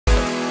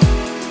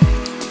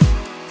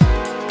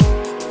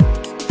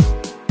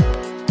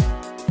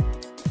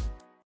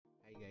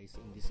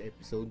this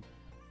episode,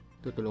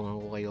 tutulungan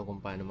ko kayo kung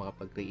paano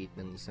makapag-create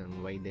ng isang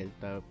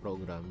WYE-DELTA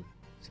program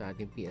sa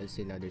ating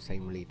PLC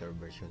Simulator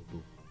version 2.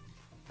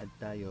 Add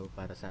tayo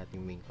para sa ating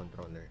main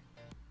controller.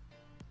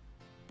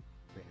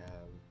 We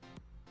have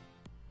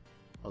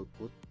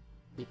output.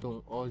 Itong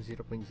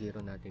O0.0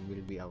 natin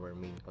will be our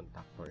main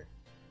contactor.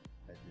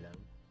 Add lang.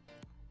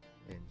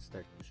 And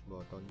start push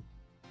button.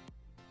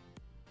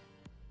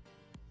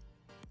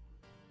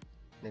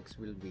 Next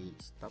will be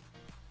stop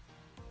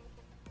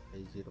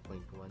ay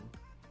 0.1.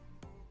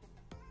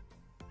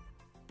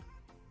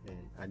 Then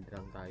add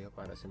rung tayo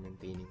para sa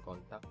maintaining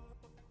contact.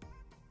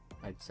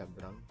 Add sub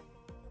rung.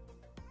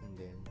 And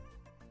then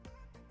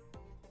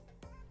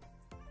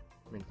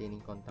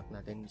maintaining contact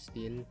natin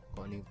still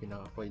kung ano yung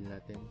pinaka coil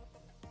natin.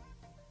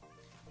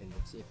 And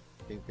that's it.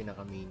 Ito yung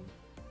pinaka main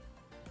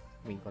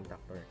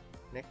contactor.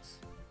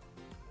 Next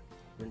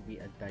will be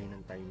add tayo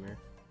ng timer.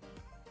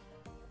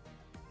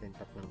 Then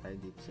tap lang tayo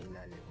dito sa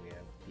ilalim. We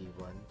have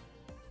T1.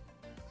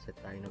 Set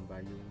tayo ng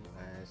value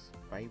as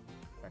 5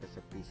 para sa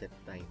preset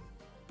time.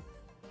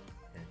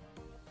 Yan.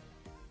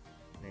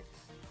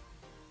 Next,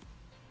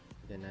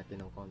 bigyan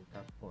natin ng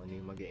contact kung ano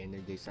yung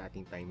mag-energize sa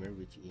ating timer,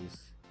 which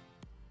is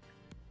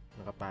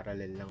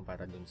nakaparallel lang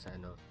para dun sa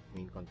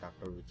main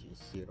contactor, which is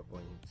 0.0.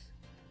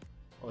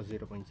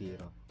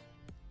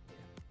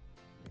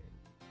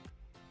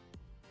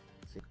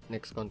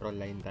 Next, control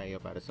line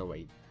tayo para sa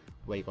Y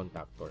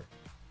contactor.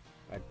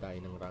 Add tayo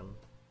ng rung.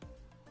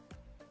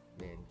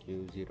 Then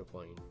Q0.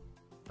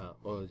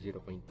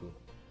 O0.2.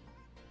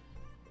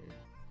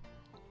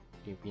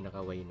 Yung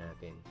pinaka Y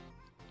natin.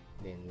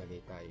 Then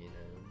lagay tayo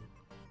ng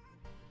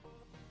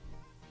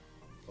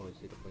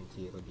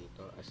O0.0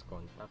 dito as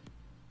contact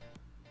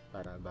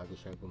para bago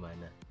siya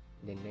gumana.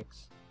 Then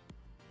next,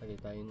 lagay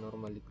tayo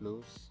normally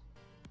close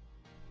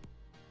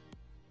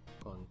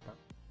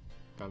contact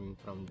coming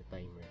from the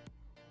timer,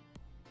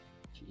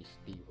 which is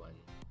T1.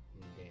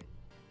 And then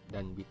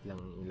done bit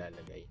lang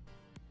ilalagay.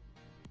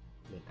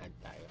 Then add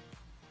tayo.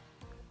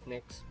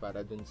 Next,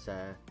 para dun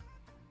sa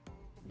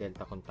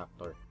delta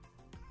contactor,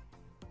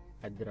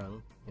 add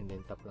rung and then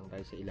tap lang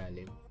tayo sa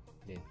ilalim.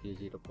 Then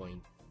Q0.1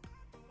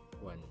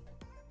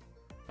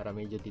 para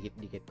medyo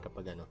dikit-dikit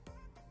kapag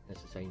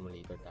nasa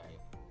simulator tayo.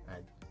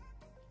 Add.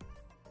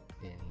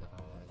 Then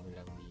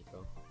lang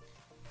dito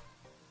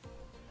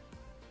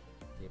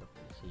 0.0.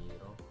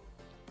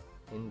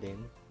 And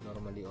then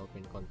normally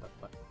open contact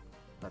pa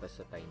para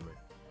sa timer.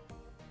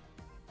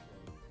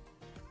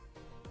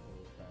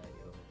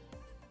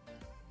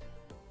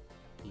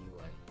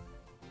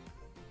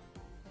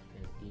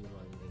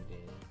 T1 and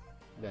then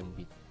gun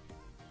bit.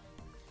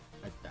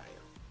 Add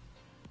tayo.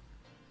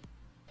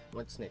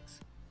 What's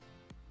next?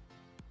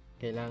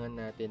 Kailangan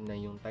natin na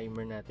yung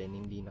timer natin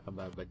hindi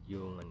nakababad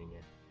yung niya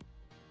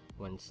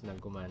once na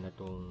gumana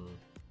tong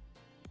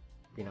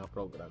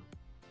pinaka-program.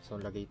 So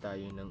lagay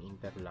tayo ng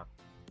interlock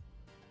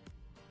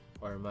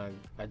or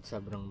mag-add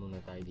sub rung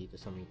muna tayo dito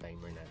sa may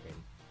timer natin.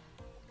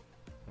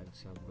 Add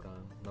sub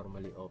rung,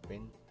 normally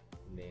open,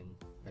 and then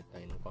add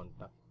tayo ng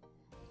contact.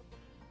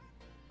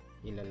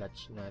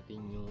 Ilalatch natin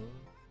yung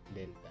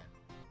delta.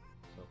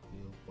 So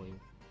Q.1.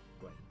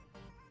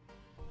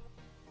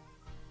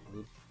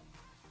 Good.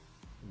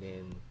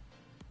 Then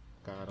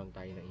kakaroon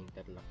tayo ng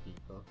interlock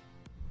dito.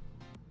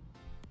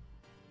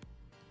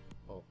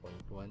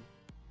 O.1.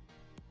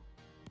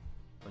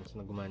 Once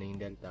na gumana yung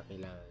delta,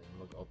 kailangan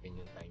mag-open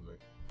yung timer.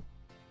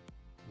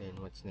 Then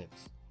what's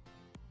next?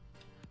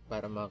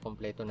 Para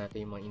makakompleto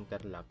natin yung mga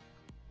interlock,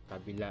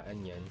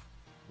 kabilaan yan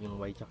yung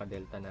Y tsaka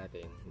delta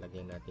natin,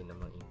 lagyan natin ng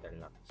mga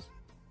interlocks.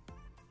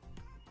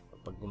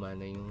 Kapag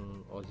gumana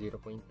yung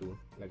O0.2,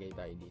 lagay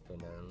tayo dito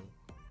ng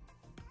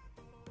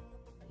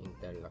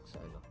interlock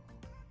sa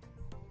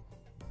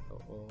So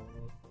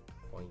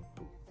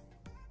O.2.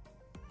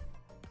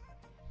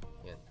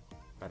 Yan.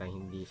 Para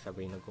hindi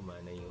sabay na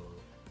gumana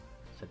yung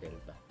sa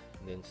delta.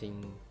 And then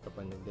same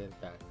kapag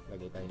nag-delta,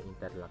 lagay tayo ng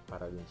interlock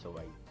para dun sa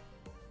Y.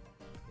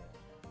 Yan.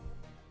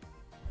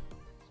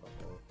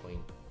 So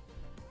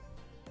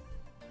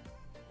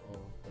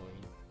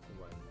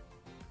O.1.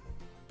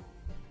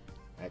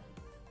 Add.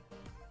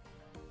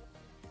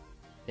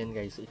 Yan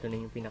guys, ito na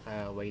yung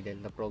pinaka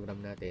WYE-DELTA program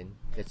natin.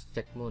 Let's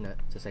check muna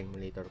sa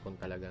simulator kung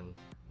talagang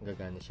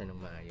gagana siya ng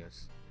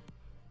maayos.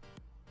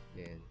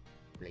 Then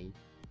play.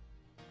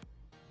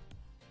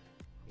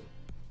 Okay.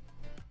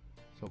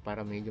 So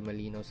para medyo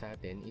malinaw sa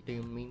atin, ito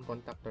yung main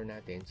contactor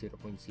natin 0.0,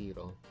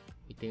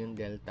 ito yung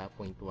delta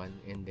 0.1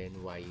 and then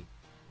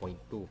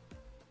Y.2.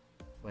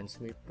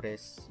 Once we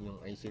press yung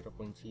I0.0,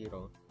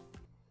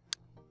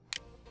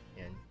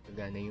 yan,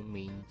 gagana yung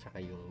main tsaka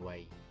yung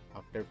Y.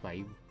 After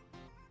 5,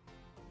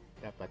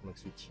 dapat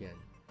mag-switch yan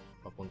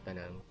papunta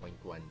ng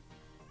 0.1.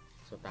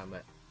 So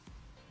tama.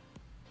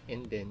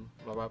 And then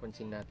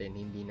mapapansin natin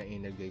hindi na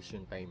energize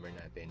yung timer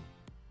natin,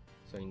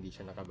 so hindi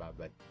siya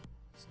nakababad.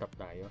 Stop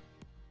tayo.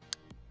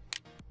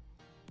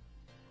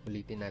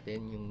 Ulitin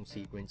natin yung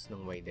sequence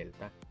ng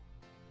WYE-DELTA.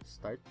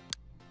 Start,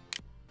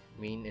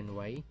 main and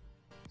Y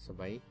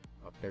sabay.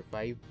 After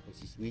 5,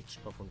 switch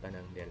papunta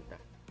ng delta.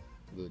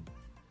 Good.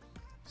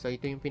 So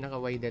ito yung pinaka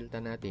WYE-DELTA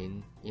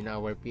natin in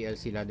our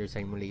PLC Ladder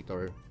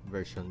Simulator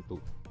version 2.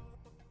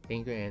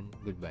 Thank you and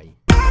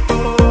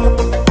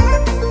goodbye.